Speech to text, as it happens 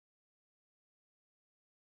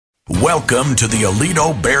Welcome to the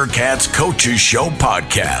Aledo Bearcats Coaches Show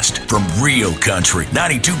podcast from Real Country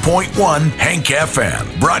 92.1 Hank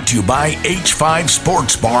FM. Brought to you by H5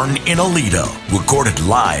 Sports Barn in Aledo. Recorded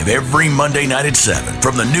live every Monday night at 7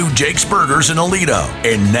 from the new Jake's Burgers in Aledo.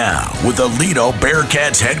 And now, with Aledo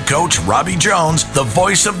Bearcats head coach Robbie Jones, the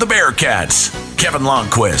voice of the Bearcats, Kevin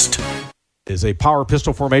Longquist. It is a power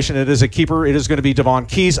pistol formation. It is a keeper. It is going to be Devon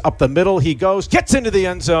Keys up the middle. He goes, gets into the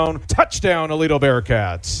end zone. Touchdown, Aledo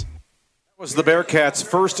Bearcats. Was the Bearcats'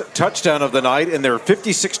 first touchdown of the night in their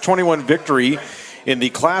 56-21 victory in the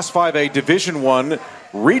Class 5A Division I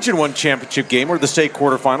Region I championship game, or the state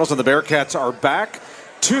quarterfinals, and the Bearcats are back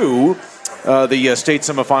to the state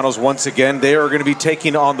semifinals once again. They are going to be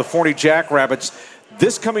taking on the Forney Jackrabbits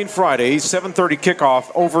this coming Friday, 7:30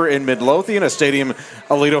 kickoff over in Midlothian, a stadium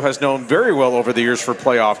Aledo has known very well over the years for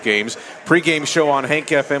playoff games. Pre-game show on Hank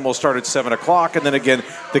FM will start at 7 o'clock, and then again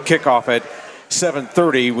the kickoff at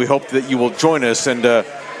 7:30. We hope that you will join us, and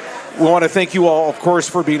we want to thank you all, of course,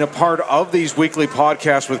 for being a part of these weekly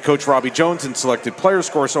podcasts with Coach Robbie Jones and selected players.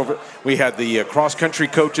 Of course, we had the cross-country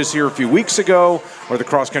coaches here a few weeks ago, or the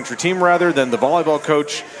cross-country team rather, then the volleyball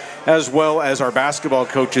coach, as well as our basketball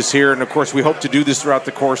coaches here. And, of course, we hope to do this throughout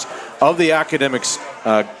the course of the academic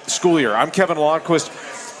school year. I'm Kevin Longquist.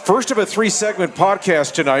 First of a three-segment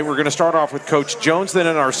podcast tonight. We're going to start off with Coach Jones. Then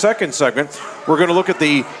in our second segment, we're going to look at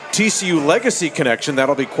the TCU legacy connection.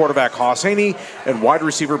 That'll be quarterback Haas Haney and wide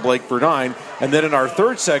receiver Blake Burdine. And then in our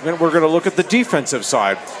third segment, we're going to look at the defensive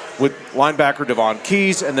side with linebacker Devon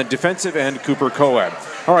Keys and then defensive end Cooper Coed.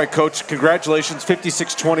 All right, Coach, congratulations.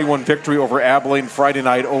 56-21 victory over Abilene Friday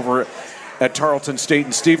night over at Tarleton State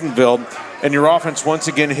in Stephenville. And your offense once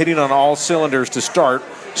again hitting on all cylinders to start,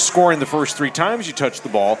 scoring the first three times you touched the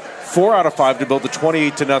ball, 4 out of 5 to build the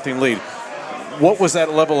 28-0 lead. What was that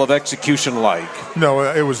level of execution like?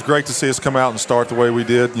 It was great to see us come out and start the way we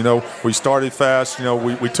did. We started fast.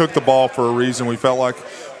 We took the ball for a reason. We felt like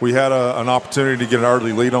we had an opportunity to get an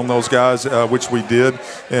early lead on those guys, which we did.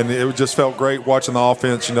 And it just felt great watching the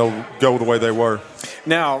offense, go the way they were.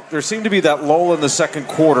 Now, there seemed to be that lull in the second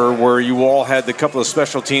quarter where you all had the couple of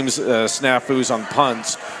special teams snafus on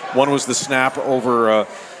punts. One was the snap over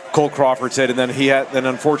Cole Crawford's head, and then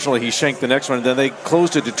unfortunately he shanked the next one, and then they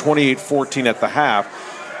closed it to 28-14 at the half.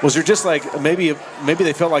 Was there just like maybe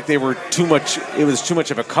they felt like they were too much? It was too much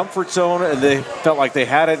of a comfort zone, and they felt like they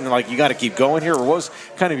had it, and like you got to keep going here. Or what was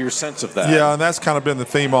kind of your sense of that? Yeah, and that's kind of been the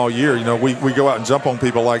theme all year. We go out and jump on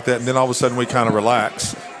people like that, and then all of a sudden we kind of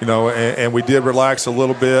relax. And we did relax a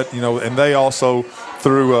little bit. And they also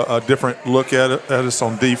threw a different look at us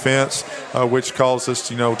on defense, which caused us,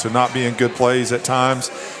 to not be in good plays at times.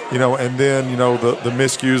 And then the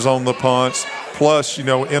miscues on the punts. Plus,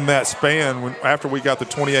 in that span, after we got the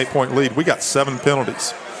 28-point lead, we got 7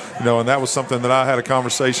 penalties. And that was something that I had a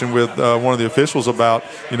conversation with one of the officials about,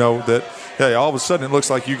 that, hey, all of a sudden it looks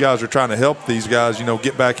like you guys are trying to help these guys,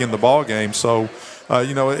 get back in the ball game. So,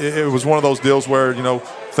 it was one of those deals where,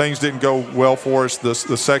 things didn't go well for us the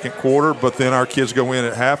second quarter, but then our kids go in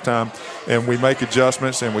at halftime and we make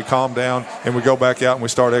adjustments and we calm down and we go back out and we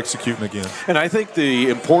start executing again. And I think the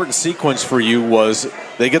important sequence for you was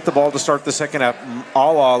they get the ball to start the second half, a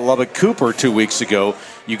la Lubbock Cooper 2 weeks ago.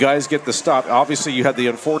 You guys get the stop. Obviously, you had the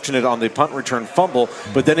unfortunate on the punt return fumble,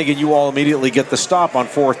 but then again, you all immediately get the stop on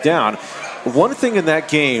fourth down. One thing in that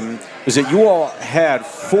game is that you all had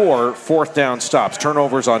 4 fourth down stops,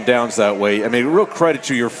 turnovers on downs that way. I mean, real credit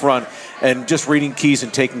to your front and just reading keys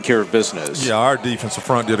and taking care of business. Yeah, our defensive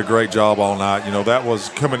front did a great job all night. That was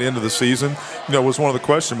coming into the season. Was one of the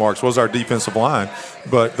question marks was our defensive line.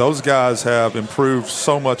 But those guys have improved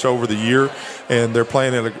so much over the year, and they're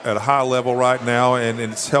playing at a high level right now, and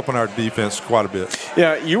it's helping our defense quite a bit.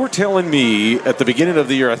 Yeah, you were telling me at the beginning of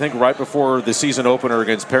the year, I think right before the season opener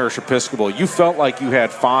against Parish Episcopal, you felt like you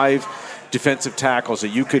had 5 defensive tackles that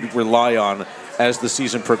you could rely on as the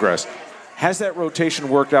season progressed. Has that rotation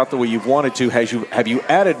worked out the way you've wanted to? Have you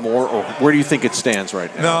added more, or where do you think it stands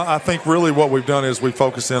right now? No, I think really what we've done is we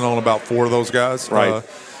focus in on about 4 of those guys. Right.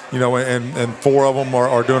 And 4 of them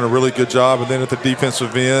are doing a really good job. And then at the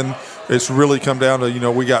defensive end, it's really come down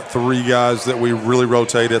to, we got 3 guys that we really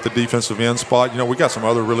rotate at the defensive end spot. We got some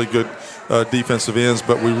other really good defensive ends,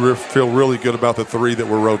 but we feel really good about the 3 that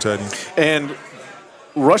we're rotating. And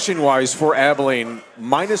rushing-wise for Abilene,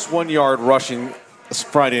 -1 yard rushing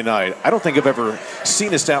Friday night. I don't think I've ever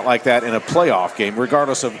seen a stat like that in a playoff game,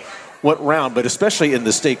 regardless of what round, but especially in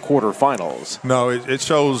the state quarterfinals. No, it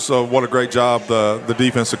shows what a great job the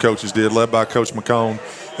defensive coaches did, led by Coach McCone,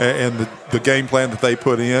 and the game plan that they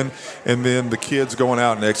put in, and then the kids going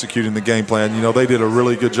out and executing the game plan. They did a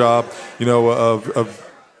really good job, of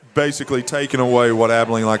basically taking away what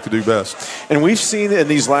Abilene like to do best. And we've seen in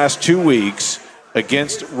these last 2 weeks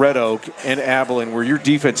against Red Oak and Abilene where your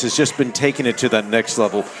defense has just been taking it to that next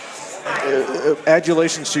level.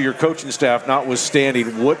 Adulations to your coaching staff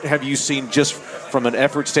notwithstanding, what have you seen just from an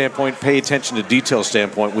effort standpoint, pay attention to detail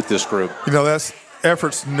standpoint with this group?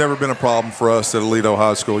 Effort's never been a problem for us at Aledo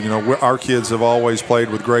High School. Our kids have always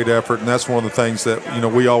played with great effort, and that's one of the things that,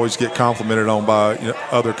 we always get complimented on by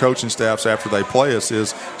other coaching staffs after they play us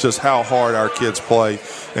is just how hard our kids play.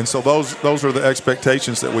 And so those are the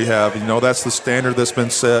expectations that we have. That's the standard that's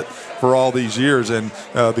been set for all these years, and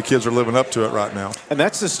the kids are living up to it right now. And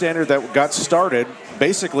that's the standard that got started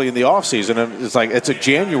basically in the offseason. It's a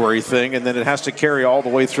January thing, and then it has to carry all the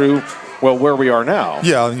way through, where we are now.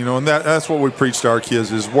 Yeah, and that's what we preach to our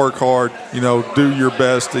kids is work hard, do your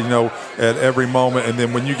best, at every moment. And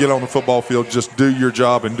then when you get on the football field, just do your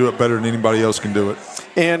job and do it better than anybody else can do it.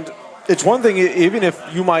 And it's one thing, even if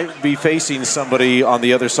you might be facing somebody on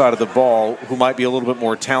the other side of the ball who might be a little bit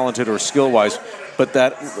more talented or skill-wise, but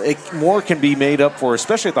that more can be made up for,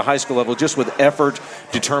 especially at the high school level, just with effort,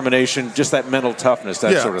 determination, just that mental toughness,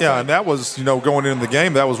 sort of thing. Yeah, and that was, going into the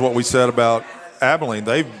game, that was what we said about Abilene.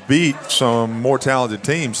 They've beat some more talented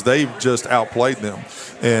teams. They've just outplayed them.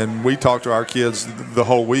 And we talked to our kids the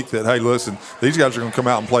whole week that, hey, listen, these guys are going to come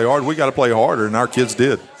out and play hard. We got to play harder, and our kids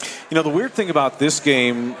did. The weird thing about this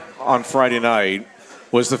game on Friday night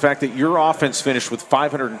was the fact that your offense finished with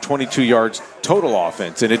 522 yards total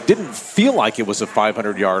offense, and it didn't feel like it was a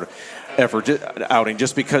 500-yard effort outing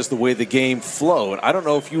just because the way the game flowed. I don't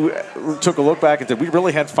know if you took a look back and said, we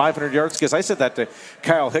really had 500 yards? Because I said that to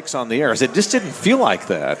Kyle Hicks on the air. I said, it just didn't feel like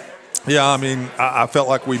that. Yeah, I felt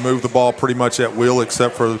like we moved the ball pretty much at will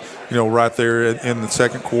except for, right there in the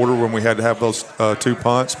second quarter when we had to have those 2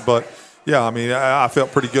 punts. But, yeah, I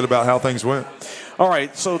felt pretty good about how things went. All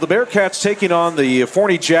right, so the Bearcats taking on the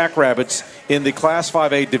Forney Jackrabbits in the Class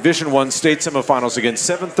 5A Division I state semifinals again.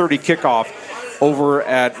 7:30 kickoff over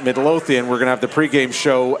at Midlothian. We're going to have the pregame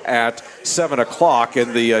show at 7 o'clock,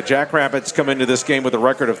 and the Jackrabbits come into this game with a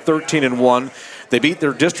record of 13-1. They beat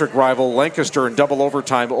their district rival Lancaster in double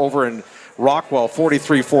overtime over in Rockwell,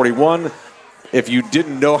 43-41. If you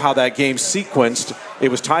didn't know how that game sequenced, it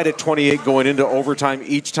was tied at 28 going into overtime.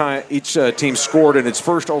 Each team scored in its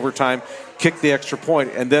first overtime, kicked the extra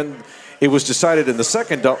point, and then it was decided in the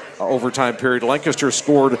second overtime period. Lancaster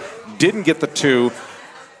scored, didn't get the 2,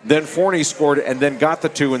 then Forney scored and then got the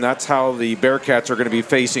 2, and that's how the Bearcats are going to be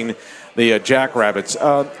facing the Jackrabbits.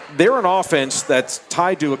 They're an offense that's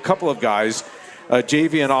tied to a couple of guys.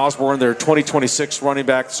 Javian Osborne, their 2026 running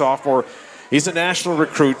back, sophomore. He's a national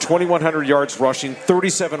recruit, 2,100 yards rushing,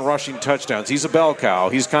 37 rushing touchdowns. He's a bell cow.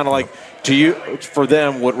 He's kind of like, for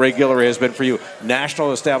them, what Ray Guillory has been for you.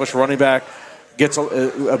 National established running back, gets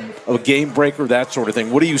a game breaker, that sort of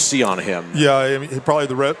thing. What do you see on him? Yeah, he's probably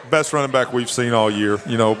the best running back we've seen all year,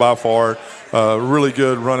 by far. Really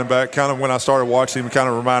good running back. Kind of when I started watching him, kind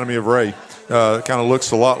of reminded me of Ray. Kind of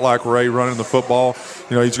looks a lot like Ray running the football.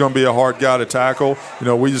 He's going to be a hard guy to tackle.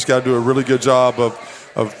 We just got to do a really good job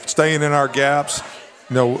of staying in our gaps,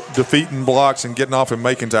 defeating blocks and getting off and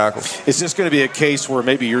making tackles. Is this going to be a case where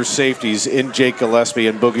maybe your safeties in Jake Gillespie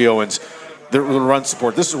and Boogie Owens, the run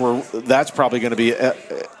support, this is where that's probably going to be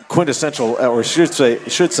quintessential, or should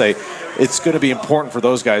say, it's going to be important for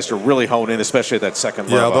those guys to really hone in, especially at that second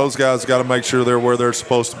level. Yeah, those guys got to make sure they're where they're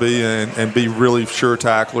supposed to be and be really sure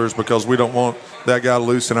tacklers because we don't want that guy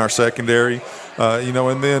loose in our secondary.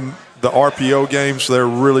 And then the RPO games, they're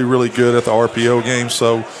really, really good at the RPO games.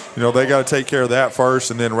 So, they got to take care of that first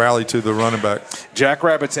and then rally to the running back.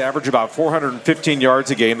 Jackrabbits average about 415 yards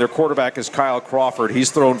a game. Their quarterback is Kyle Crawford. He's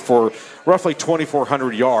thrown for roughly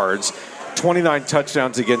 2,400 yards, 29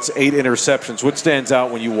 touchdowns against 8 interceptions. What stands out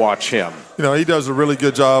when you watch him? He does a really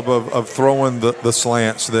good job of throwing the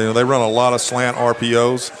slants. They run a lot of slant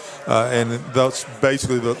RPOs. And that's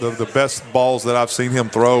basically the best balls that I've seen him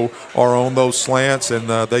throw are on those slants, and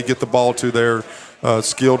they get the ball to their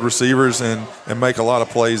skilled receivers and make a lot of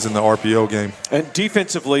plays in the RPO game. And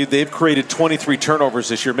defensively, they've created 23 turnovers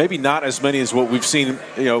this year, maybe not as many as what we've seen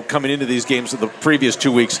coming into these games in the previous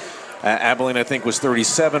 2 weeks. Abilene, I think, was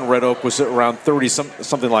 37. Red Oak was around 30,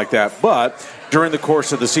 something like that. But during the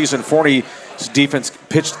course of the season, Forney's defense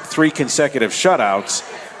pitched 3 consecutive shutouts.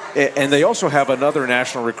 And they also have another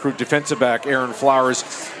national recruit, defensive back Aaron Flowers.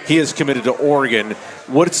 He is committed to Oregon.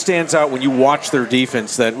 What stands out when you watch their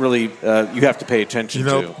defense that really you have to pay attention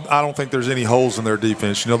to? I don't think there's any holes in their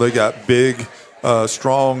defense. They got big,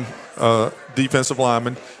 strong defensive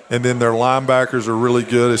linemen, and then their linebackers are really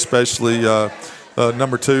good, especially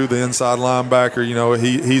number 2, the inside linebacker.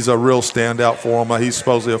 He's a real standout for them. He's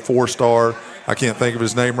supposedly a 4-star I can't think of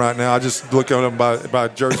his name right now. I just look at him by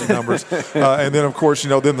jersey numbers. And then, of course,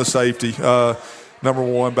 then the safety. Number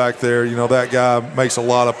one back there, that guy makes a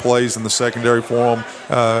lot of plays in the secondary for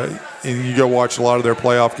them. And you go watch a lot of their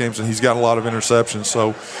playoff games, and he's got a lot of interceptions.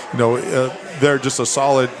 So, they're just a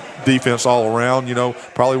solid defense all around.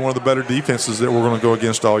 Probably one of the better defenses that we're going to go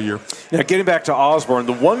against all year. Now, getting back to Osborne,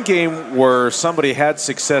 the one game where somebody had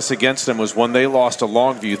success against them was when they lost to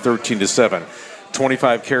Longview 13-7.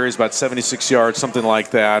 25 carries, about 76 yards, something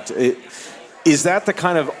like that. Is that the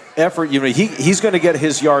kind of effort, he's going to get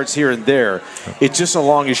his yards here and there. It's just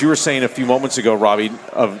along, as you were saying a few moments ago, Robbie,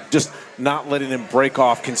 of just not letting him break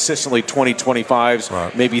off consistently 20, 25s,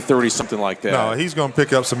 right, maybe 30, something like that. No, he's going to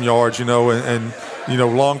pick up some yards, and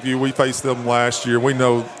Longview, we faced them last year. We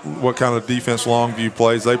know what kind of defense Longview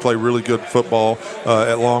plays. They play really good football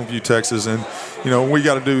at Longview, Texas, and we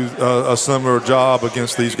got to do a similar job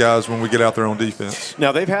against these guys when we get out there on defense.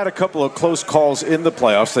 Now, they've had a couple of close calls in the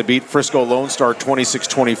playoffs. They beat Frisco Lone Star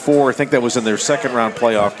 26-24. I think that was in their second-round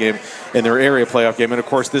playoff game, in their area playoff game. And, of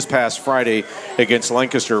course, this past Friday against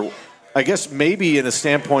Lancaster. I guess maybe in a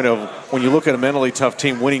standpoint of when you look at a mentally tough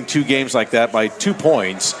team winning 2 games like that by 2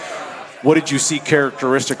 points, what did you see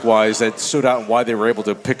characteristic-wise that stood out and why they were able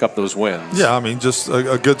to pick up those wins? Yeah, just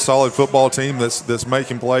a good, solid football team that's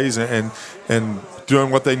making plays and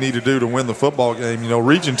doing what they need to do to win the football game.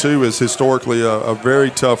 Region 2 is historically a very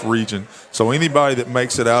tough region. So anybody that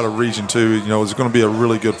makes it out of Region 2, is going to be a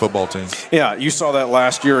really good football team. Yeah, you saw that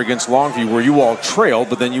last year against Longview where you all trailed,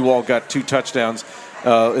 but then you all got 2 touchdowns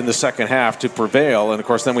in the second half to prevail. And, of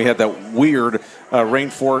course, then we had that weird rain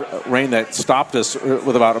that stopped us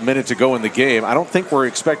with about a minute to go in the game. I don't think we're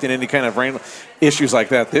expecting any kind of rain issues like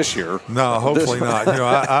that this year. No, hopefully not.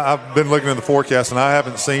 I've been looking at the forecast, and I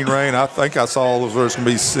haven't seen rain. I think I saw there's going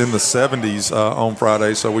to be in the 70s on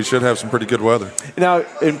Friday, so we should have some pretty good weather. Now,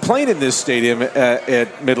 in playing in this stadium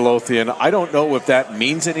at Midlothian, I don't know if that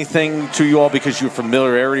means anything to you all because you have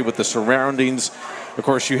familiarity with the surroundings. Of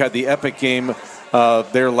course, you had the epic game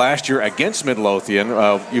there last year against Midlothian.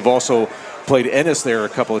 You've also played Ennis there a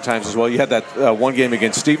couple of times as well. You had that one game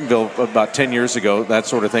against Stephenville about 10 years ago, that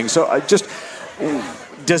sort of thing. So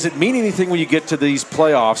does it mean anything when you get to these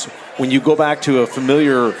playoffs, when you go back to a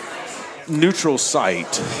familiar neutral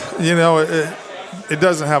site? It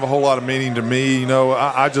doesn't have a whole lot of meaning to me.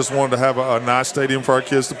 I just wanted to have a nice stadium for our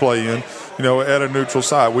kids to play in, at a neutral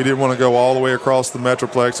site. We didn't want to go all the way across the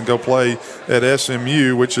Metroplex and go play at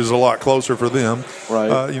SMU, which is a lot closer for them. Right.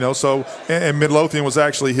 And Midlothian was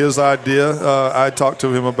actually his idea. I talked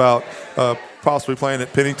to him about possibly playing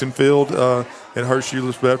at Pennington Field in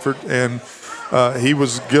Hershey-Lewis Bedford, and he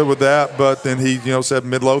was good with that. But then he, said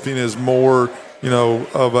Midlothian is more,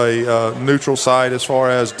 of a neutral site as far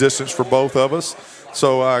as distance for both of us.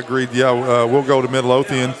 So I agreed, we'll go to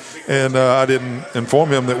Midlothian, and I didn't inform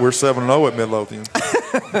him that we're 7-0 at Midlothian.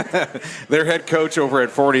 Their head coach over at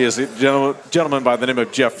Forney is a gentleman by the name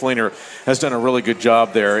of Jeff Fleener, has done a really good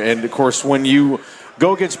job there. And, of course, when you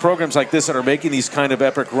go against programs like this that are making these kind of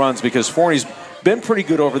epic runs, because Forney's been pretty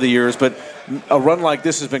good over the years, but a run like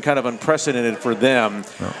this has been kind of unprecedented for them.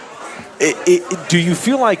 No. Do you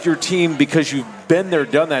feel like your team, because you've been there,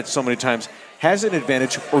 done that so many times, has an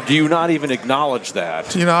advantage, or do you not even acknowledge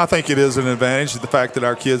that? I think it is an advantage, the fact that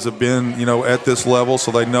our kids have been, at this level,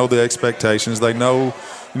 so they know the expectations, they know,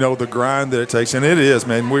 the grind that it takes, and it is,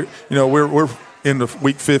 man. We're into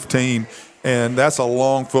week 15, and that's a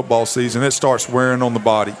long football season. It starts wearing on the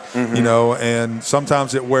body, and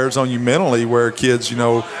sometimes it wears on you mentally, where kids,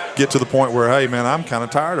 get to the point where, hey, man, I'm kind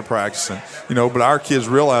of tired of practicing, but our kids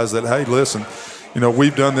realize that, hey, listen,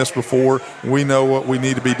 we've done this before. We know what we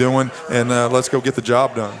need to be doing, and let's go get the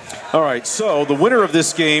job done. All right, so the winner of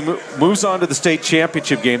this game moves on to the state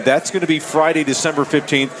championship game. That's going to be Friday, December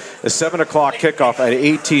 15th, a 7 o'clock kickoff at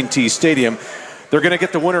AT&T Stadium. They're going to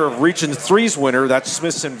get the winner of Region 3's winner, that's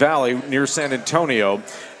Smithson Valley near San Antonio,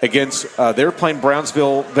 against they're playing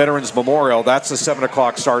Brownsville Veterans Memorial. That's a 7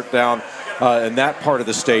 o'clock start down in that part of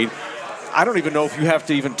the state. I don't even know if you have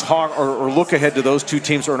to even talk or look ahead to those two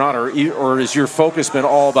teams or not, or has your focus been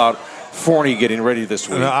all about Forney getting ready this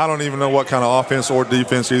week? I don't even know what kind of offense or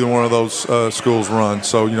defense either one of those schools run.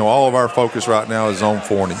 So, all of our focus right now is on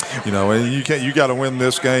Forney. And you got to win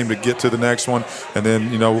this game to get to the next one. And then,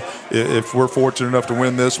 if we're fortunate enough to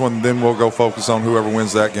win this one, then we'll go focus on whoever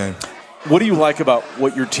wins that game. What do you like about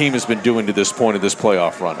what your team has been doing to this point of this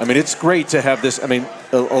playoff run? It's great to have this.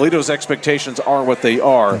 Aledo's expectations are what they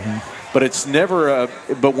are. Mm-hmm. but it's never.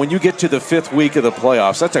 But when you get to the 5th week of the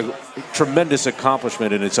playoffs, that's a tremendous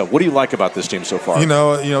accomplishment in itself. What do you like about this team so far?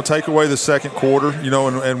 Take away the second quarter,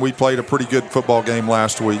 and we played a pretty good football game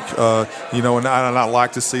last week. And I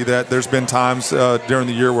like to see that. There's been times during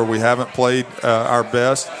the year where we haven't played our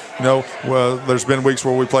best. There's been weeks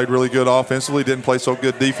where we played really good offensively, didn't play so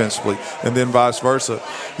good defensively, and then vice versa.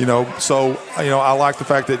 I like the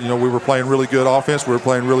fact that we were playing really good offense, we were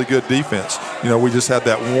playing really good defense. We just had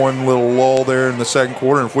that one little lull there in the second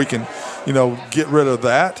quarter, and if we can, get rid of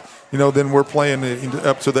that, then we're playing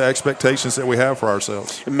up to the expectations that we have for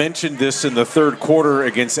ourselves. You mentioned this in the third quarter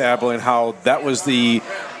against Abilene, how that was the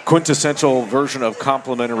quintessential version of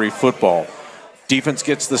complementary football. Defense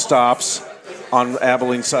gets the stops on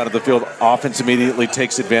Abilene's side of the field. Offense immediately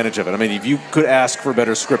takes advantage of it. I mean, if you could ask for a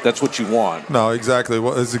better script, that's what you want. No, exactly.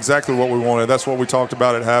 It's exactly what we wanted. That's what we talked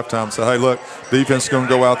about at halftime. So, hey, look, defense is going to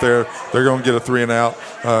go out there. They're going to get a 3 and out.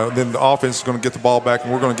 Then the offense is going to get the ball back,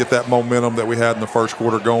 and we're going to get that momentum that we had in the first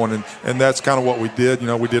quarter going. And that's kind of what we did.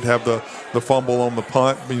 We did have the fumble on the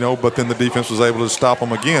punt, but then the defense was able to stop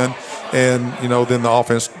them again. And, then the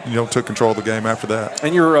offense, took control of the game after that.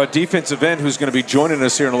 And your defensive end, who's going to be joining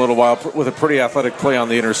us here in a little while with a pretty athletic play on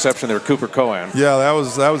the interception there, Cooper Cohen. Yeah, that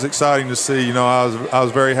was exciting to see. I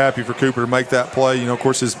was very happy for Cooper to make that play. Of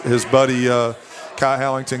course, his buddy Kai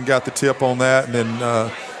Hallington got the tip on that, and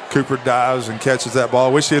then Cooper dives and catches that ball.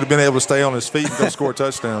 I wish he had been able to stay on his feet and go score a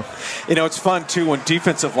touchdown. It's fun, too, when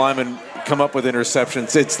defensive linemen come up with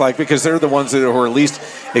interceptions. It's like, because they're the ones that are at least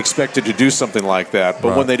expected to do something like that.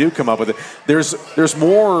 But when they do come up with it, there's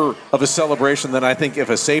more of a celebration than I think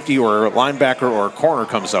if a safety or a linebacker or a corner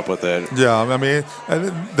comes up with it. Yeah, I mean,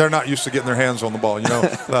 they're not used to getting their hands on the ball. They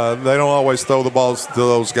don't always throw the balls to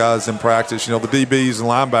those guys in practice. The DBs and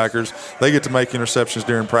linebackers, they get to make interceptions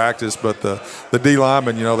during practice, but the D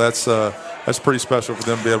linemen, that's pretty special for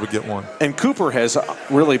them to be able to get one. And Cooper has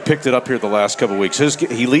really picked it up here the last couple of weeks.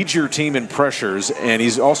 He leads your team in pressures, and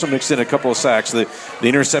he's also mixed in a couple of sacks. The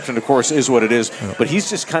interception, of course, is what it is, but he's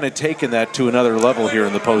just kind of taken that to another level here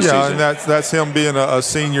in the postseason. Yeah, and that's him being a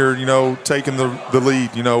senior, taking the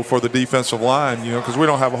lead, for the defensive line, because we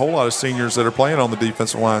don't have a whole lot of seniors that are playing on the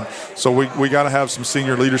defensive line. So we got to have some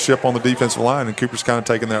senior leadership on the defensive line, and Cooper's kind of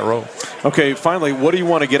taking that role. Okay, finally, what do you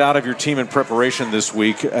want to get out of your team in preparation this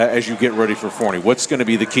week as you get ready for Forney? What's going to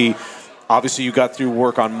be the key? Obviously, you got through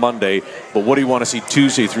work on Monday, but what do you want to see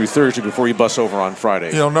Tuesday through Thursday before you bust over on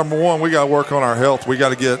Friday? Number one, we got to work on our health. We got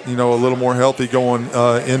to get, a little more healthy going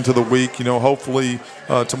into the week. Hopefully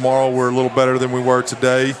tomorrow we're a little better than we were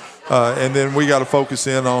today. And then we got to focus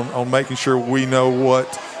in on making sure we know what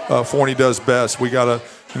Forney does best. We got to,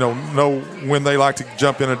 know when they like to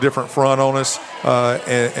jump in a different front on us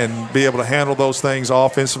and be able to handle those things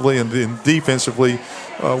offensively, and then defensively.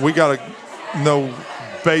 We got to know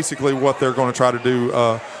basically what they're going to try to do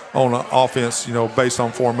on offense, based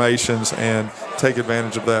on formations, and take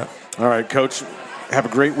advantage of that. All right, Coach, have a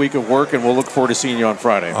great week of work, and we'll look forward to seeing you on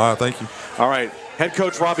Friday. All right, thank you. All right, head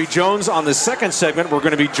coach Robbie Jones. On the second segment, we're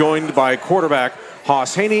going to be joined by quarterback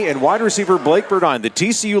Hoss Haney and wide receiver Blake Burdine, the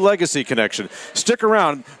TCU Legacy Connection. Stick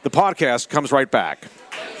around. The podcast comes right back.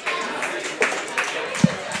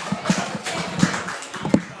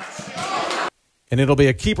 And it'll be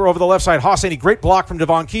a keeper over the left side. Hoss Haney, great block from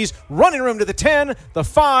Devon Keys. Running room to the 10, the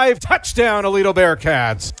 5, touchdown, Aledo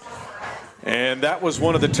Bearcats. And that was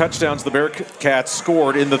one of the touchdowns the Bearcats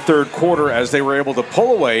scored in the third quarter as they were able to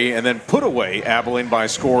pull away and then put away Abilene by a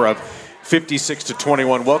score of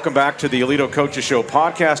 56-21. Welcome back to the Aledo Coaches Show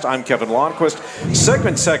podcast. I'm Kevin Lonnquist.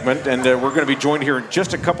 Segment, and we're going to be joined here in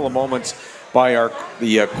just a couple of moments by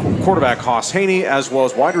the quarterback Hoss Haney, as well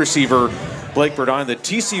as wide receiver Blake Burdine. The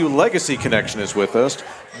TCU Legacy Connection is with us.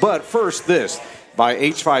 But first, this by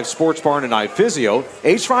H5 Sports Barn and iPhysio.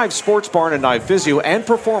 H5 Sports Barn and iPhysio and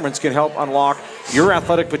Performance can help unlock your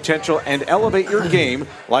athletic potential and elevate your game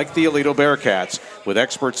like the Aledo Bearcats. With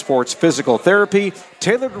expert sports physical therapy,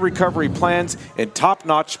 tailored recovery plans, and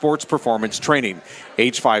top-notch sports performance training.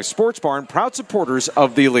 H5 Sports Barn, proud supporters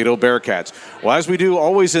of the Aledo Bearcats. Well, as we do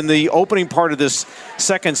always in the opening part of this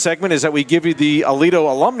second segment, is that we give you the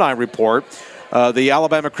Aledo Alumni Report. The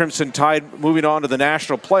Alabama Crimson Tide moving on to the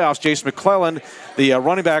national playoffs. Jace McClellan, the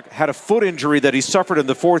running back, had a foot injury that he suffered in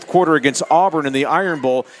the fourth quarter against Auburn in the Iron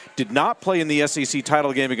Bowl. Did not play in the SEC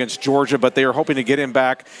title game against Georgia, but they are hoping to get him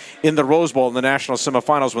back in the Rose Bowl in the national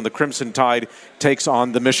semifinals when the Crimson Tide takes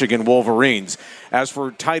on the Michigan Wolverines. As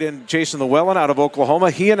for tight end Jason Llewellyn out of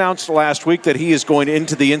Oklahoma, he announced last week that he is going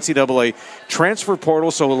into the NCAA transfer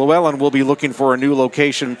portal, so Llewellyn will be looking for a new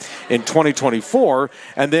location in 2024.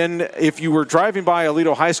 And then if you were driving by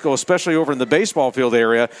Aledo High School, especially over in the baseball field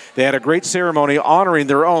area, they had a great ceremony honoring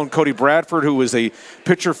their own Cody Bradford, who was a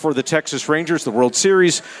pitcher for the Texas Rangers, the World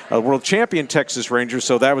Series, world champion Texas Rangers.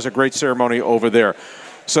 So that was a great ceremony over there.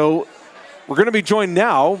 So we're going to be joined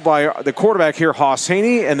now by the quarterback here, Hoss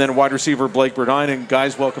Haney, and then wide receiver Blake Burdine. And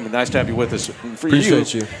guys, welcome. Nice to have you with us. For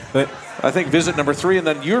Appreciate you. I think visit number 3, and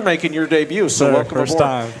then you're making your debut. So welcome first aboard.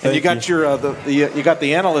 time. And you got your you got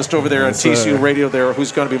the analyst over there on TCU Radio there,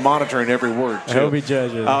 who's going to be monitoring every word. I hope he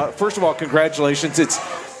judges. First of all, congratulations.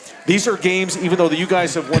 These are games, even though you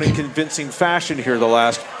guys have won in convincing fashion here the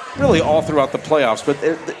last, really all throughout the playoffs, but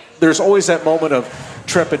there's always that moment of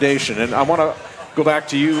trepidation. And I want to go back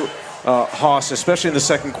to you, Hoss, especially in the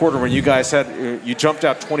second quarter when you guys you jumped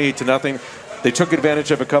out 28-0. They took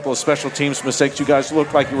advantage of a couple of special teams mistakes. You guys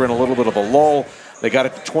looked like you were in a little bit of a lull. They got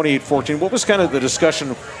it to 28-14. What was kind of the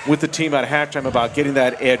discussion with the team at halftime about getting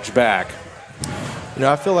that edge back?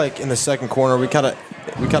 I feel like in the second quarter we kind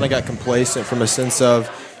of got complacent from a sense of,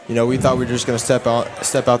 we thought we were just going to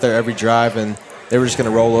step out there every drive and they were just going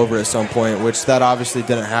to roll over at some point, which that obviously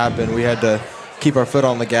didn't happen. We had to keep our foot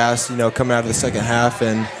on the gas, coming out of the second half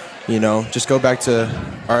and just go back to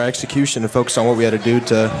our execution and focus on what we had to do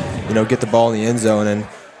to, get the ball in the end zone. And,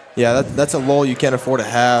 yeah, that's a lull you can't afford to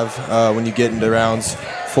have when you get into rounds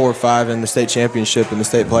 4 or 5 in the state championship and the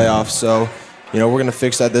state playoffs. So, we're going to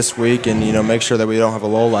fix that this week and, make sure that we don't have a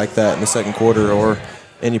lull like that in the second quarter or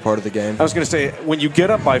any part of the game. I was going to say, when you get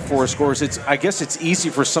up by 4 scores, I guess it's easy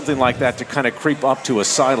for something like that to kind of creep up to a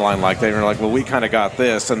sideline like that. You're like, well, we kind of got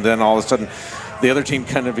this, and then all of a sudden the other team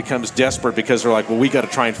kind of becomes desperate because they're like, well, we got to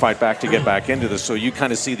try and fight back to get back into this. So you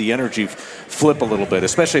kind of see the energy flip a little bit,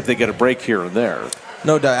 especially if they get a break here and there.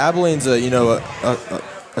 No doubt. Abilene's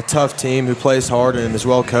a tough team who plays hard and is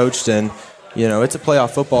well coached, and it's a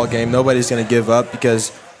playoff football game. Nobody's going to give up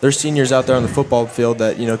because there's seniors out there on the football field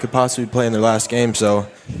that could possibly play in their last game. So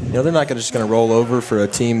they're not just going to roll over for a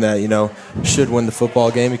team that should win the football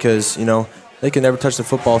game because they can never touch the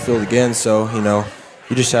football field again. So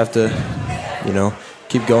you just have to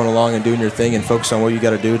keep going along and doing your thing and focus on what you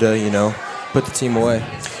got to do to put the team away.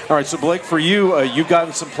 All right, so Blake, for you, you've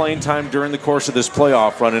gotten some playing time during the course of this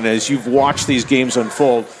playoff run, and as you've watched these games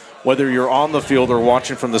unfold, whether you're on the field or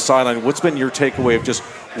watching from the sideline, what's been your takeaway of just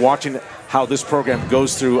watching how this program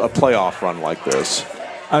goes through a playoff run like this?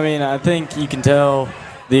 I mean, I think you can tell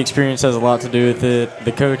the experience has a lot to do with it.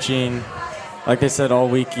 The coaching, like they said all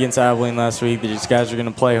week against Abilene last week, these guys are going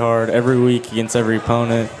to play hard every week against every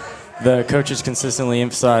opponent. The coaches consistently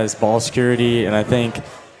emphasize ball security, and I think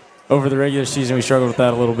over the regular season we struggled with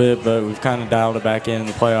that a little bit, but we've kind of dialed it back in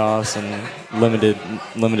the playoffs and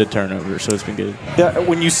limited turnovers, so it's been good. Yeah,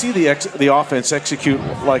 when you see the offense execute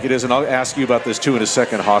like it is, and I'll ask you about this too in a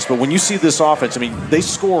second, Hoss, but when you see this offense, I mean, they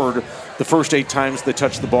scored the first 8 times they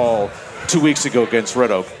touched the ball 2 weeks ago against Red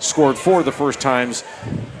Oak, scored 4 of the first times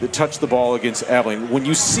they touched the ball against Abilene. When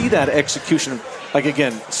you see that execution, like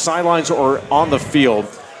again, sidelines or on the field,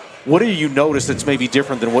 what do you notice that's maybe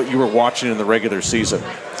different than what you were watching in the regular season?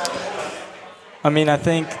 I mean, I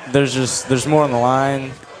think there's more on the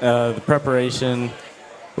line. The preparation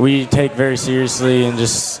we take very seriously, and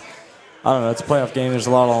just I don't know. It's a playoff game. There's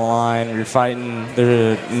a lot on the line. You're fighting.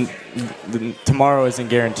 Tomorrow isn't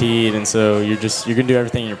guaranteed, and so you're gonna do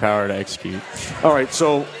everything in your power to execute. All right,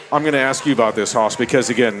 so I'm going to ask you about this, Hoss, because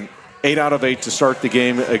again, 8 out of 8 to start the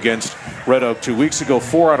game against Red Oak 2 weeks ago,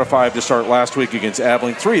 4 out of 5 to start last week against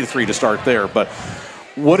Abilene, 3-3 to start there. But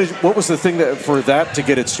what was the thing for that to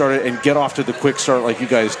get it started and get off to the quick start like you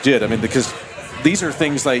guys did? I mean, because these are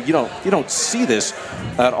things like you don't see this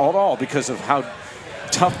at all because of how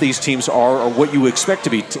tough these teams are or what you expect to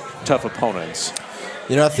be tough opponents.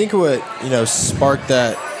 I think what sparked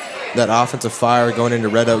that offensive fire going into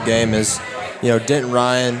Red Oak game is Denton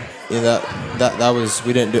Ryan. That was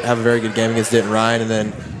we didn't have a very good game against Denton Ryan, and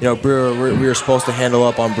then Brewer we were supposed to handle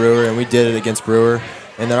up on Brewer, and we did it against Brewer.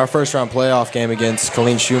 And then our first round playoff game against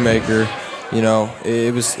Colleen Shoemaker,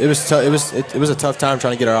 it was a tough time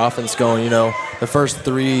trying to get our offense going. The first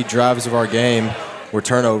 3 drives of our game were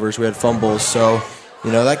turnovers. We had fumbles, so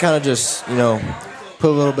that kind of just put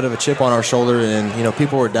a little bit of a chip on our shoulder, and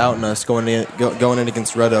people were doubting us going in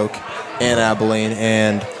against Red Oak and Abilene,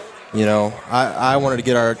 and I wanted to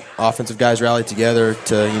get our offensive guys rallied together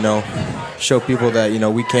to show people that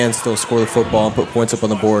we can still score the football and put points up on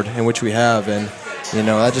the board, in which we have, and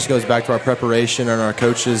that just goes back to our preparation and our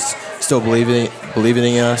coaches still believing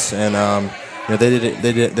in us, and they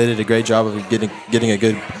did a great job of getting a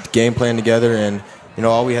good game plan together, and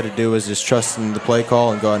all we had to do was just trust in the play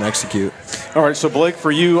call and go out and execute. All right, so Blake, for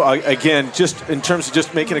you again, just in terms of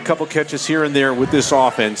just making a couple catches here and there with this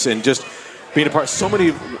offense and just being a part, so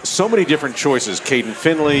many different choices. Caden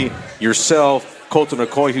Finley, yourself, Colton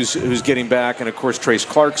McCoy, who's getting back, and of course Trace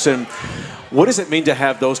Clarkson. What does it mean to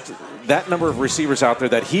have that number of receivers out there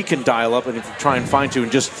that he can dial up and try and fine tune?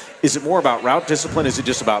 Just is it more about route discipline? Is it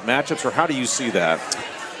just about matchups, or how do you see that?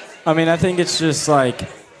 I mean, I think it's just like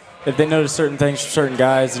if they notice certain things from certain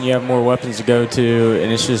guys, and you have more weapons to go to,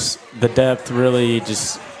 and it's just the depth really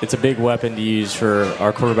it's a big weapon to use for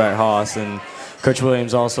our quarterback Haas, and Coach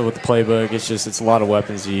Williams also with the playbook. It's a lot of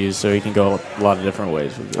weapons to use, so he can go a lot of different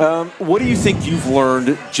ways with it. What do you think you've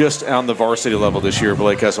learned just on the varsity level this year,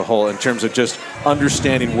 Blake, as a whole, in terms of just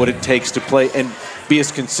understanding what it takes to play and be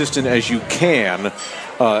as consistent as you can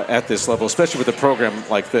at this level, especially with a program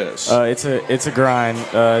like this? It's a grind.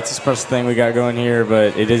 It's a special thing we got going here,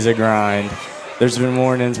 but it is a grind. There's been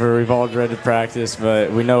mornings where we've all dreaded practice, but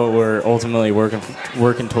we know what we're ultimately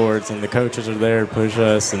working towards, and the coaches are there to push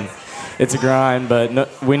us, and it's a grind, but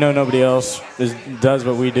we know nobody else does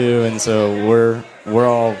what we do, and so we're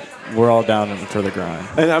all down for the grind.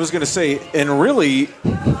 And I was going to say, and really,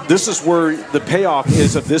 this is where the payoff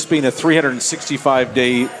is of this being a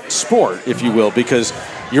 365-day sport, if you will, because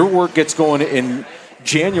your work gets going in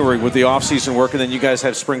January with the off-season work, and then you guys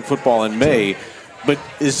have spring football in May. But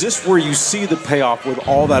is this where you see the payoff with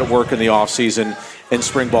all that work in the off-season and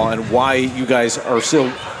spring ball, and why you guys are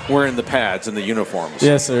still wearing the pads and the uniforms?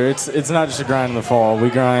 Yes, sir. It's not just a grind in the fall. We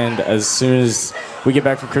grind as soon as we get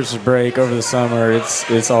back from Christmas break over the summer.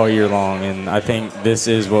 It's all year long, and I think this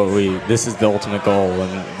is the ultimate goal,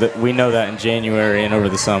 and we know that in January and over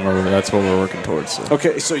the summer that's what we're working towards. So.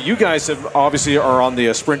 Okay, so you guys obviously are on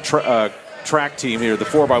the sprint track team here, the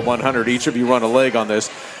 4x100. Each of you run a leg on this,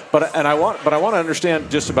 but I want to understand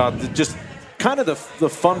just about kind of the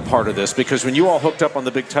fun part of this, because when you all hooked up on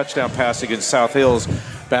the big touchdown pass against South Hills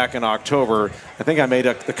back in October, I think I made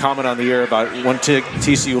the comment on the air about one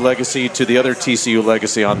TCU legacy to the other TCU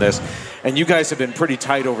legacy on this, and you guys have been pretty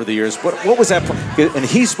tight over the years. What was that? And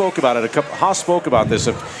he spoke about it. Haas spoke about this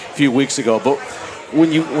a few weeks ago, but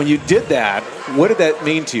when you did that, what did that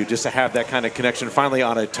mean to you, just to have that kind of connection finally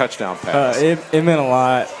on a touchdown pass? It meant a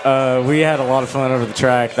lot. We had a lot of fun over the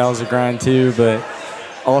track. That was a grind too, but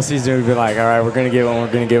all season we'd be like, all right, we're going to get one,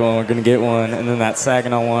 we're going to get one, we're going to get one. And then that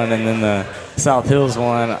Saginaw one, and then the South Hills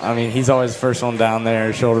one. I mean, he's always the first one down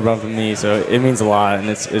there, shoulder bumping me. So it means a lot, and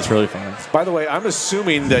it's really fun. By the way, I'm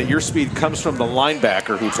assuming that your speed comes from the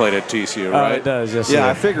linebacker who played at TCU, right? It does, yes, Yeah,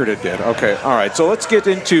 sir. I figured it did. Okay, all right. So let's get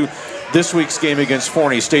into this week's game against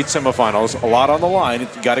Forney, state semifinals. A lot on the line. You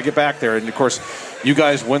got to get back there. And, of course, you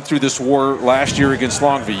guys went through this war last year against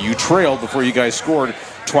Longview. You trailed before you guys scored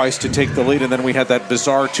twice to take the lead, and then we had that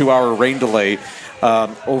bizarre 2-hour rain delay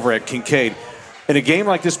over at Kincaid. In a game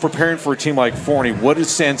like this, preparing for a team like Forney, what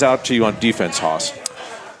stands out to you on defense, Haas?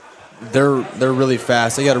 They're really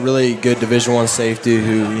fast. They got a really good Division I safety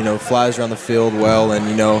who flies around the field well,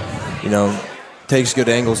 and takes good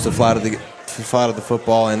angles to fly to the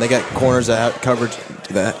football, and they got corners that have coverage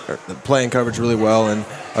that play in coverage really well, and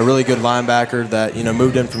a really good linebacker that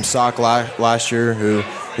moved in from SOC last year, who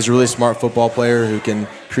is a really smart football player who can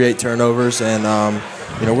create turnovers, and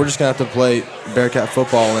we're just gonna have to play Bearcat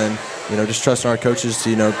football and just trust in our coaches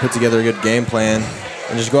to put together a good game plan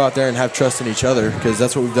and just go out there and have trust in each other, because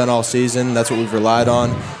that's what we've done all season. That's what we've relied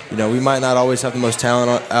on. We might not always have the most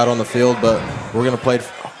talent out on the field, but we're gonna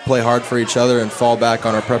play hard for each other and fall back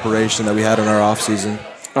on our preparation that we had in our off season.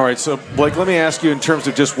 All right, so Blake, let me ask you, in terms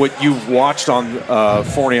of just what you've watched on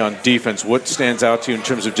Forney on defense, what stands out to you in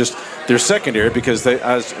terms of just their secondary? Because they,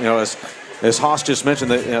 as Haas just mentioned,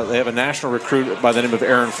 they have a national recruit by the name of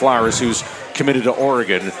Aaron Flowers who's committed to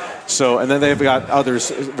Oregon. So, and then they've got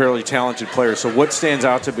others very talented players. So, what stands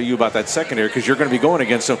out to you about that secondary? Because you're going to be going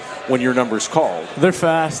against them when your number's called. They're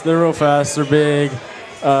fast. They're real fast. They're big.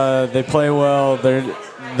 They play well.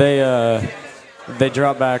 They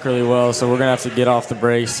drop back really well, so we're going to have to get off the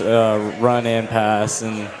brakes, run and pass.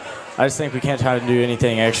 And I just think we can't try to do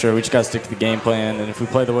anything extra. We just got to stick to the game plan, and if we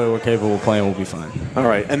play the way we're capable of playing, we'll be fine. All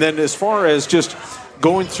right. And then as far as just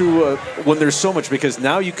going through when there's so much, because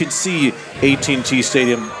now you can see AT&T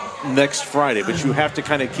Stadium next Friday, but you have to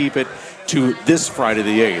kind of keep it to this Friday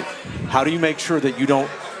the 8th. How do you make sure that you don't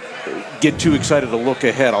get too excited to look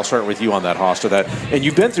ahead? I'll start with you on that, Haas, to that. And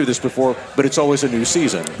you've been through this before, but it's always a new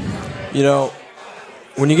season.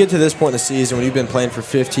 When you get to this point in the season, when you've been playing for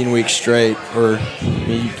 15 weeks straight, or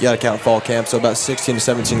you got to count fall camp, so about 16 to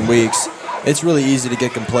 17 weeks, it's really easy to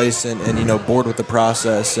get complacent and bored with the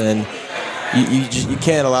process, and you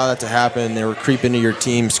can't allow that to happen or creep into your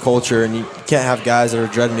team's culture, and you can't have guys that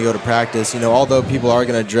are dreading to go to practice. Although people are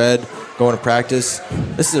going to dread going to practice,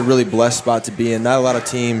 this is a really blessed spot to be in. Not a lot of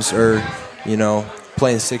teams are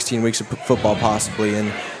playing 16 weeks of football possibly,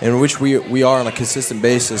 and in which we are on a consistent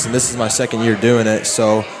basis, and this is my second year doing it.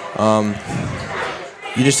 So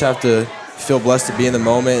you just have to feel blessed to be in the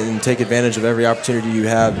moment and take advantage of every opportunity you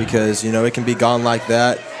have, because it can be gone like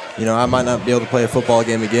that. I might not be able to play a football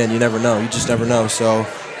game again. You never know. You just never know. So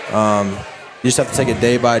you just have to take it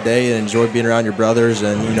day by day and enjoy being around your brothers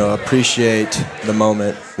and, appreciate the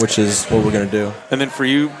moment, which is what we're going to do. And then for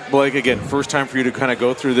you, Blake, again, first time for you to kind of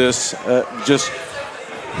go through this,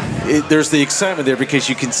 there's the excitement there because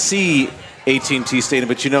you can see AT&T Stadium,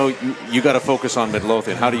 but you got to focus on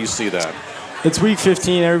Midlothian. How do you see that? It's week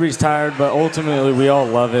 15. Everybody's tired, but ultimately we all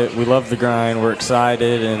love it. We love the grind. We're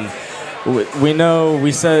excited, and we know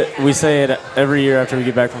we say it every year after we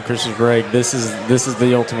get back from Christmas break. This is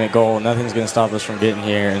the ultimate goal. Nothing's going to stop us from getting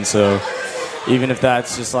here, and so even if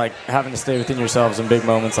that's just like having to stay within yourselves in big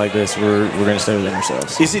moments like this, we're going to stay within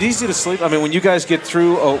ourselves. Is it easy to sleep? I mean, when you guys get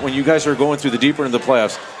through, when you guys are going through the deeper into the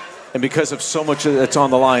playoffs, and because of so much that's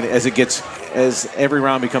on the line, as every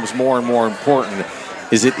round becomes more and more important,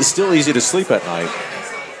 is it still easy to sleep at night?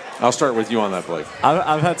 I'll start with you on that, Blake.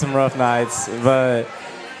 I've had some rough nights, but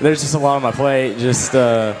there's just a lot on my plate. Just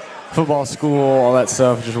football, school, all that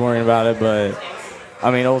stuff, just worrying about it. But,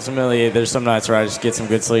 I mean, ultimately, there's some nights where I just get some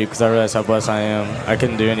good sleep because I realize how blessed I am. I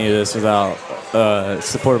couldn't do any of this without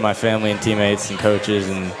support of my family and teammates and coaches.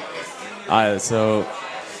 So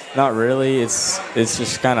not really. It's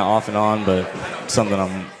just kind of off and on, but something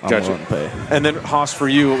I'm willing to pay. And then, Haas, for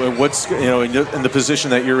you, what's in the position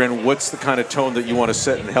that you're in, what's the kind of tone that you want to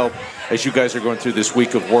set and help as you guys are going through this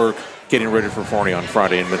week of work, getting ready for Forney on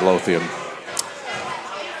Friday in Midlothian?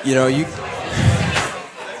 You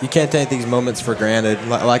can't take these moments for granted.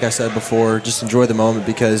 Like I said before, just enjoy the moment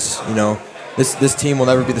because this team will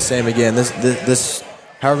never be the same again. This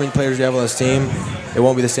however many players you have on this team, it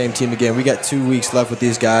won't be the same team again. We got 2 weeks left with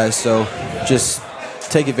these guys, so just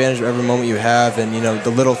take advantage of every moment you have, and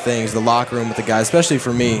the little things, the locker room with the guys. Especially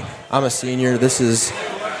for me, I'm a senior. This is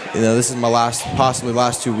my possibly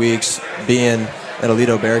last 2 weeks being an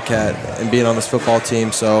Aledo Bearcat and being on this football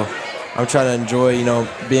team. So I'm trying to enjoy,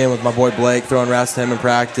 being with my boy Blake, throwing rats to him in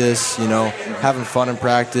practice, having fun in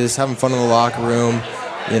practice, having fun in the locker room,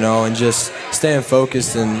 and just staying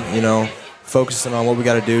focused and focusing on what we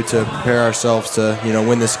got to do to prepare ourselves to,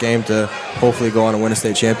 win this game to hopefully go on and win a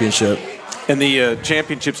state championship. And the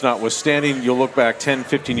championships notwithstanding, you'll look back 10,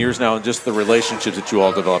 15 years now and just the relationships that you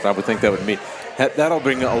all developed. I would think that'll mean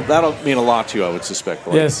a lot to you, I would suspect.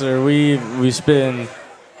 Blake. Yes, sir. We spend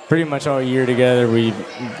pretty much all year together. We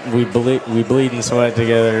bleed and sweat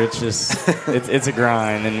together. It's just it's a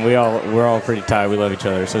grind, and we're all pretty tight. We love each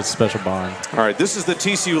other, so it's a special bond. All right, this is the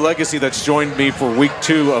TCU legacy that's joined me for week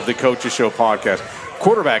 2 of the Coaches Show podcast.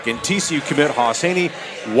 Quarterback and TCU commit Haas Haney,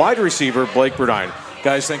 wide receiver Blake Burdine.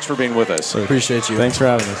 Guys, thanks for being with us. Appreciate you. Thanks for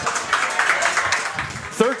having us.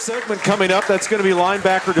 Third segment coming up. That's going to be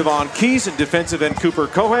linebacker Devon Keys and defensive end Cooper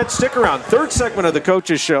Cohen. Stick around. Third segment of the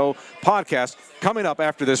Coaches Show podcast coming up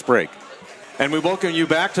after this break. And we welcome you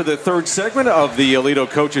back to the third segment of the Aledo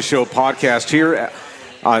Coaches Show podcast here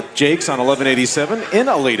Jake's on 1187 in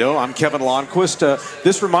Aledo. I'm Kevin Lonnquist.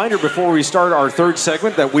 This reminder before we start our third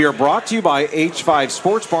segment that we are brought to you by H5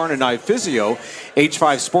 Sports Barn and iPhysio.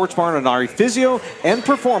 H5 Sports Barn and iPhysio and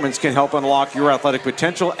Performance can help unlock your athletic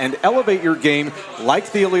potential and elevate your game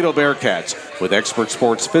like the Aledo Bearcats with expert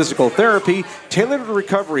sports physical therapy, tailored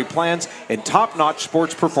recovery plans, and top-notch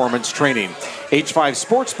sports performance training. H5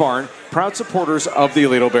 Sports Barn, proud supporters of the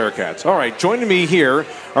Aledo Bearcats. All right, joining me here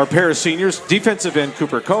are a pair of seniors, defensive end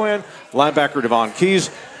Cooper Cohen, linebacker Devon Keys.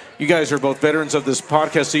 You guys are both veterans of this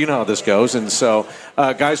podcast, so you know how this goes. And so,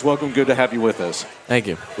 guys, welcome. Good to have you with us. Thank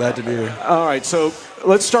you. Glad to be here. All right, so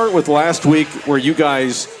let's start with last week where you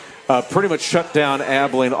guys pretty much shut down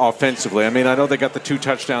Abilene offensively. I mean, I know they got the 2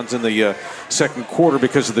 touchdowns in the second quarter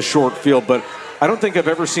because of the short field, but I don't think I've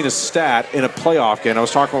ever seen a stat in a playoff game. I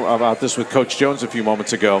was talking about this with Coach Jones a few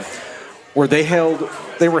moments ago, where they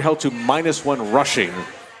were held to -1 rushing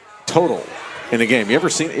total in a game.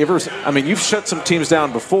 I mean, you've shut some teams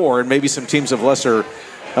down before, and maybe some teams of lesser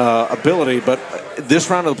ability, but this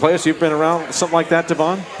round of the playoffs, you've been around something like that,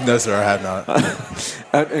 Devon? No, sir, I have not.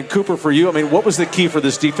 And Cooper, for you, I mean, what was the key for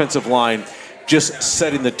this defensive line just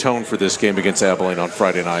setting the tone for this game against Abilene on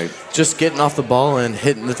Friday night? Just getting off the ball and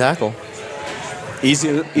hitting the tackle.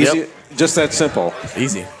 Easy. Yep. Just that simple.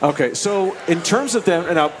 Easy. Okay, so in terms of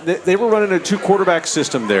them, now they were running a 2-quarterback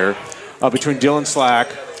system there between Dylan Slack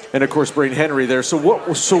and, of course, Braden Henry there. So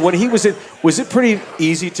when he was in, was it pretty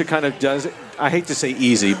easy to kind of I hate to say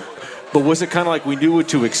easy, But was it kind of like we knew what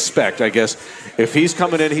to expect, I guess? If he's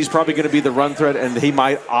coming in, he's probably going to be the run threat, and he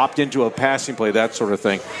might opt into a passing play, that sort of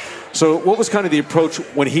thing. So what was kind of the approach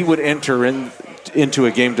when he would enter into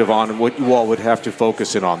a game, Devon, and what you all would have to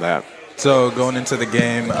focus in on that? So going into the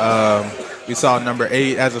game, we saw number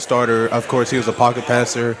 8 as a starter. Of course, he was a pocket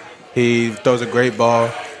passer. He throws a great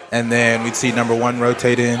ball. And then we'd see number 1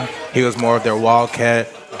 rotate in. He was more of their wildcat,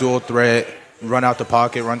 dual threat, run out the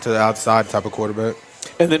pocket, run to the outside type of quarterback.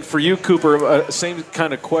 And then for you, Cooper, same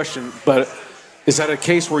kind of question, but is that a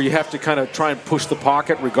case where you have to kind of try and push the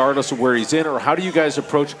pocket regardless of where he's in, or how do you guys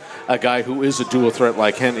approach a guy who is a dual threat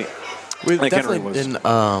like Henry? We definitely didn't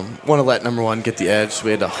want to let number 1 get the edge.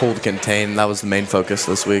 We had to hold contain. That was the main focus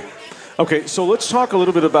this week. Okay, so let's talk a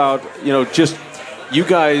little bit about, just you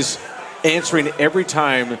guys answering every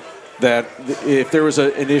time that if there was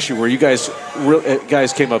an issue where you guys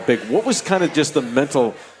came up big. What was kind of just the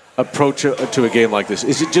mental approach to a game like this?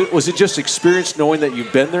 Was it just experience knowing that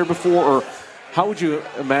you've been there before, or how would you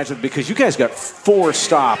imagine? Because you guys got 4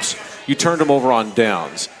 stops, you turned them over on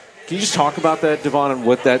downs. Can you just talk about that, Devon, and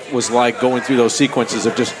what that was like going through those sequences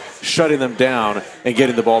of just shutting them down and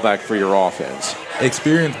getting the ball back for your offense?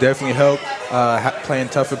 Experience definitely helped. Playing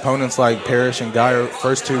tough opponents like Parrish and Guy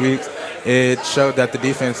first 2 weeks, it showed that the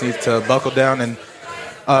defense needs to buckle down, and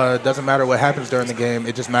it doesn't matter what happens during the game.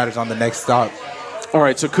 It just matters on the next stop. All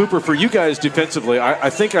right, so Cooper, for you guys defensively, I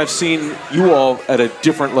think I've seen you all at a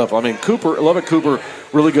different level. I mean, Lubbock Cooper,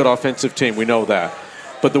 really good offensive team. We know that.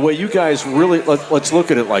 But the way you guys really, let's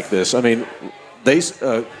look at it like this. I mean,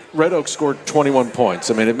 Red Oak scored 21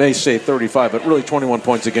 points. I mean, it may say 35, but really 21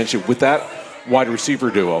 points against you with that wide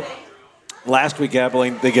receiver duo. Last week,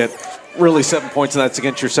 Abilene, they get really 7 points, and that's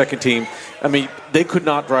against your second team. I mean, they could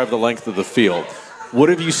not drive the length of the field. What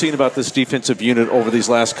have you seen about this defensive unit over these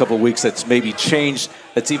last couple of weeks that's maybe changed,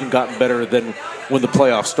 that's even gotten better than when the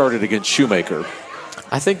playoffs started against Shoemaker?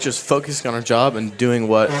 I think just focusing on our job and doing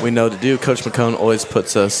what we know to do. Coach McCone always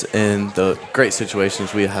puts us in the great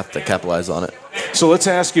situations. We have to capitalize on it. So let's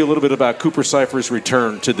ask you a little bit about Cooper Cypher's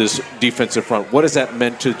return to this defensive front. What has that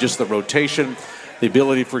meant to just the rotation, the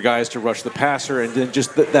ability for guys to rush the passer, and then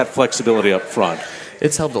just that flexibility up front?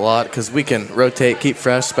 It's helped a lot because we can rotate, keep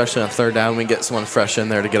fresh, especially on third down. We can get someone fresh in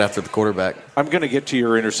there to get after the quarterback. I'm going to get to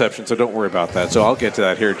your interception, so don't worry about that. So I'll get to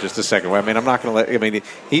that here in just a second. I mean, I'm not going to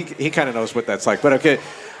he kind of knows what that's like. But, okay,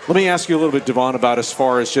 let me ask you a little bit, Devon, about as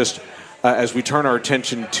far as just as we turn our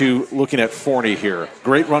attention to looking at Forney here.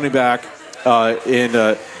 Great running back in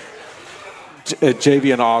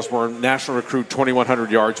Javian Osborne, national recruit, 2,100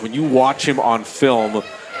 yards. When you watch him on film,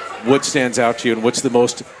 what stands out to you, and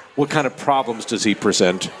what kind of problems does he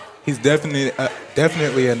present? He's definitely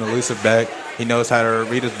an elusive back. He knows how to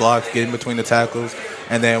read his blocks, get in between the tackles,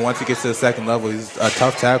 and then once he gets to the second level, he's a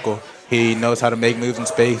tough tackle. He knows how to make moves in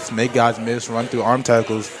space, make guys miss, run through arm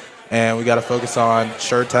tackles, and we got to focus on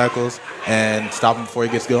sure tackles and stop him before he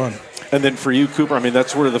gets going. And then for you, Cooper, I mean,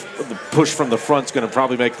 that's where the push from the front is going to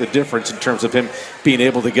probably make the difference in terms of him being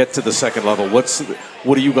able to get to the second level. What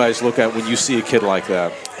do you guys look at when you see a kid like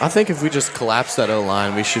that? I think if we just collapse that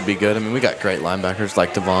O-line, we should be good. I mean, we got great linebackers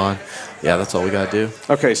like Devon. Yeah, that's all we got to do.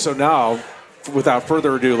 Okay, so now, without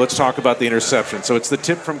further ado, let's talk about the interception. So it's the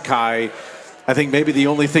tip from Kai. I think maybe the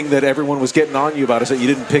only thing that everyone was getting on you about is that you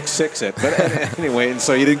didn't pick six it. But anyway, and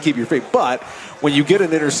so you didn't keep your feet. But when you get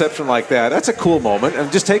an interception like that, that's a cool moment.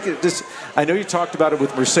 And just take it. I know you talked about it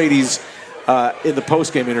with Mercedes in the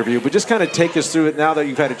post-game interview, but just kind of take us through it now that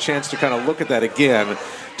you've had a chance to kind of look at that again.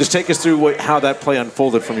 Just take us through how that play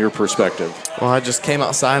unfolded from your perspective. Well, I just came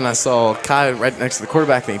outside and I saw Kai right next to the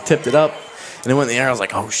quarterback, and he tipped it up. And it went in the air. I was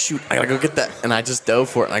like, oh, shoot, I got to go get that. And I just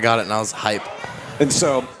dove for it, and I got it, and I was hype. And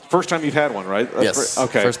so, first time you've had one, right? Yes,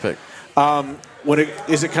 okay. First pick.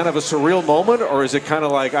 Is it kind of a surreal moment, or is it kind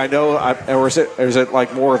of like or is it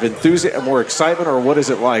like more of enthusiasm, more excitement, or what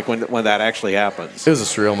is it like when that actually happens? It was a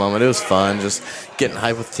surreal moment. It was fun, just getting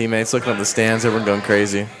hype with teammates, looking at the stands, everyone going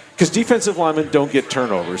crazy. Because defensive linemen don't get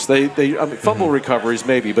turnovers. They fumble recoveries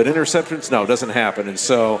maybe, but interceptions, no, doesn't happen. And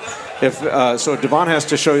so if Devon has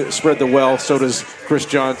to spread the wealth, so does Chris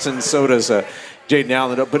Johnson, so does Jaden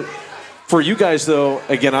Allen. But for you guys, though,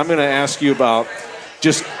 again, I'm going to ask you about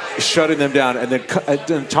just shutting them down and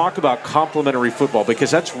then talk about complementary football,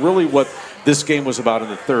 because that's really what this game was about in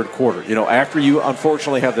the third quarter. You know, after you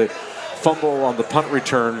unfortunately have the fumble on the punt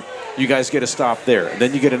return, you guys get a stop there, and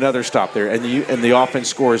then you get another stop there, and the offense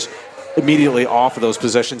scores immediately off of those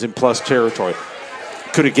possessions in plus territory.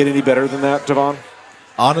 Could it get any better than that, Devon?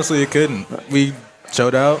 Honestly, it couldn't. We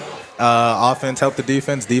showed out. Offense helped the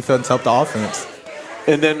defense helped the offense.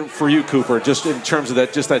 And then for you, Cooper, just in terms of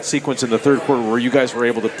that sequence in the third quarter where you guys were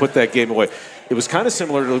able to put that game away, it was kind of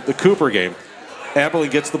similar to the Cooper game. Abilene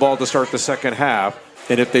gets the ball to start the second half,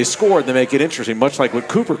 and if they score, they make it interesting, much like what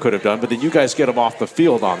Cooper could have done, but then you guys get them off the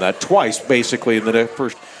field on that twice, basically, in the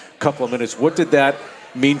first couple of minutes. What did that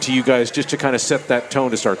mean to you guys just to kind of set that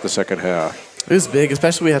tone to start the second half? It was big,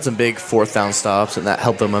 especially we had some big fourth down stops, and that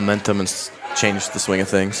helped the momentum and changed the swing of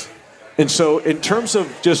things. And so in terms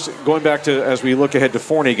of just going back to, as we look ahead to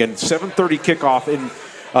Forney again, 7:30 kickoff in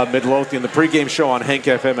Midlothian, the pregame show on Hank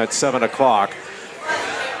FM at 7 o'clock.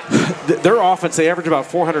 Their offense, they average about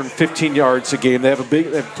 415 yards a game. They have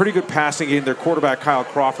a pretty good passing game. Their quarterback, Kyle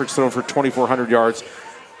Crawford's throwing for 2,400 yards.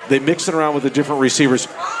 They mix it around with the different receivers.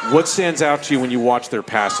 What stands out to you when you watch their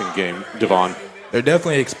passing game, Devon? They're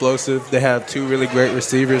definitely explosive. They have two really great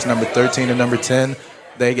receivers, number 13 and number 10.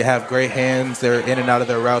 They have great hands. They're in and out of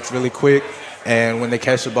their routes really quick. And when they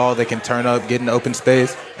catch the ball, they can turn up, get in open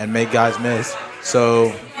space, and make guys miss.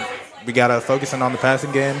 So we got to focus on the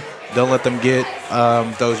passing game. Don't let them get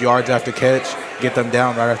those yards after catch. Get them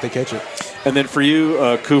down right after they catch it. And then for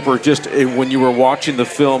you, Cooper, just when you were watching the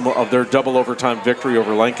film of their double overtime victory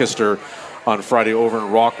over Lancaster on Friday over in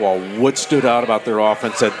Rockwall, what stood out about their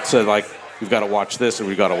offense that said, like, we've got to watch this and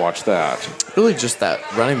we've got to watch that? Really just that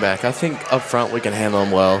running back. I think up front we can handle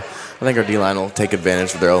them well. I think our D-line will take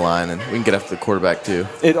advantage of their O-line, and we can get after the quarterback too.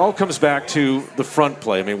 It all comes back to the front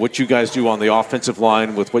play. I mean, what you guys do on the offensive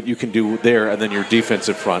line with what you can do there and then your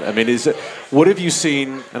defensive front. I mean, what have you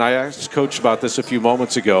seen, and I asked Coach about this a few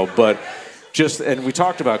moments ago, but and we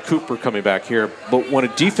talked about Cooper coming back here, but when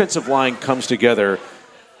a defensive line comes together,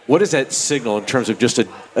 what does that signal in terms of just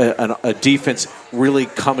a defense really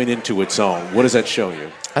coming into its own? What does that show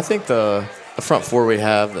you? I think the front four we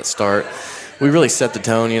have that start, we really set the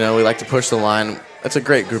tone. We like to push the line. It's a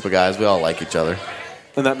great group of guys. We all like each other.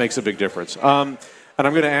 And that makes a big difference. And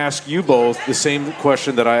I'm going to ask you both the same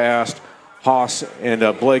question that I asked Haas and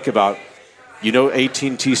Blake about.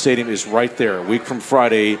 AT&T Stadium is right there a week from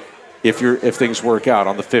Friday if things work out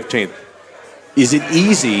on the 15th. Is it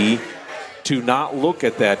easy to not look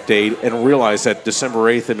at that date and realize that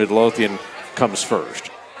December 8th in Midlothian comes first?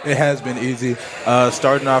 It has been easy.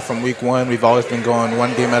 Starting off from week one, we've always been going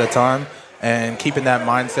one game at a time, and keeping that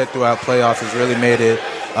mindset throughout playoffs has really made it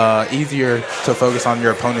easier to focus on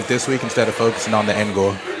your opponent this week instead of focusing on the end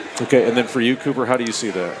goal. Okay, and then for you, Cooper, how do you see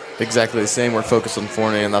that? Exactly the same. We're focused on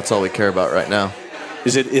Forney, and that's all we care about right now.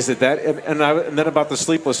 Is it that? And then about the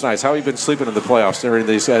sleepless nights, how have you been sleeping in the playoffs during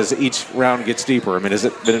these as each round gets deeper? I mean, has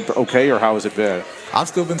it been okay, or how has it been? I've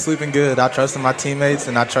still been sleeping good. I trust in my teammates,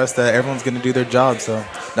 and I trust that everyone's going to do their job, so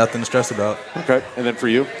nothing to stress about. Okay, and then for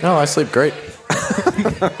you? No, I sleep great.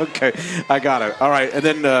 Okay, I got it. All right, and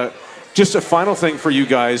then just a final thing for you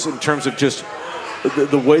guys in terms of just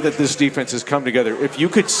the way that this defense has come together. If you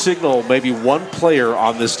could signal maybe one player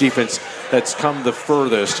on this defense that's come the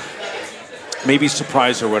furthest, maybe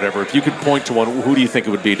surprise or whatever, if you could point to one, who do you think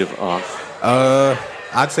it would be?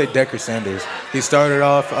 I'd say Decker Sanders. He started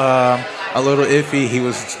off a little iffy. He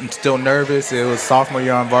was still nervous. It was sophomore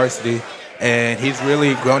year on varsity, and he's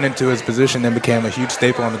really grown into his position and became a huge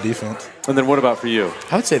staple on the defense. And then what about for you?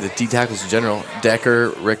 I would say the D tackles in general. Decker,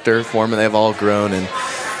 Richter, Foreman, they've all grown, and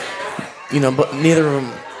but neither of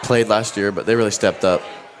them played last year, but they really stepped up.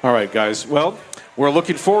 All right, guys. Well, we're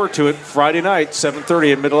looking forward to it. Friday night,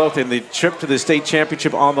 7:30 in Midlothian, the trip to the state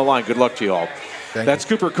championship on the line. Good luck to you all. That's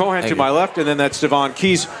Cooper Cohan to my left, and then that's Devon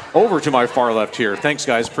Keys over to my far left here. Thanks,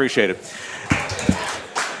 guys. Appreciate it.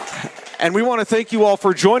 And we want to thank you all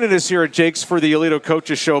for joining us here at Jake's for the Aledo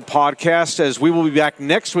Coaches Show podcast, as we will be back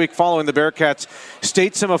next week following the Bearcats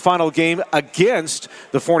state semifinal game against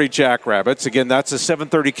the Forney Jackrabbits. Again, that's a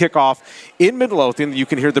 7:30 kickoff in Midlothian. You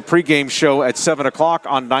can hear the pregame show at 7 o'clock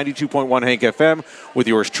on 92.1 Hank FM with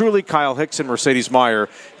yours truly, Kyle Hicks and Mercedes Meyer,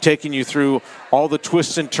 taking you through all the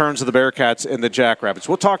twists and turns of the Bearcats and the Jackrabbits.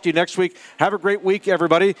 We'll talk to you next week. Have a great week,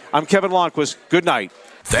 everybody. I'm Kevin Lonnquist. Good night.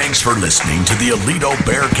 Thanks for listening to the Aledo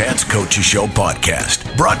Bearcats Coaches Show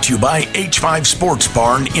podcast, brought to you by H5 Sports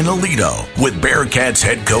Barn in Aledo, with Bearcats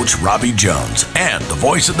head coach Robbie Jones and the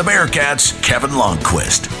voice of the Bearcats, Kevin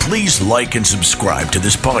Lonnquist. Please like and subscribe to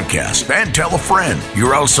this podcast and tell a friend.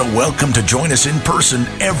 You're also welcome to join us in person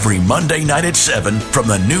every Monday night at 7 from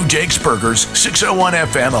the new Jake's Burgers, 601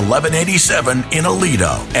 FM 1187 in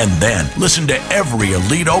Aledo. And then listen to every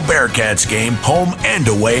Aledo Bearcats game, home and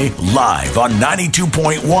away, live on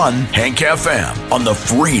 92.1 Hank FM, on the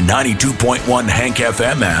free 92.1 Hank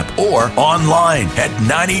FM app, or online at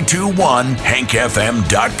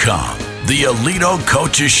 921hankfm.com. The Aledo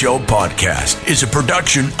Coaches Show podcast is a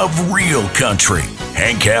production of Real Country,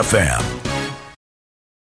 Hank FM.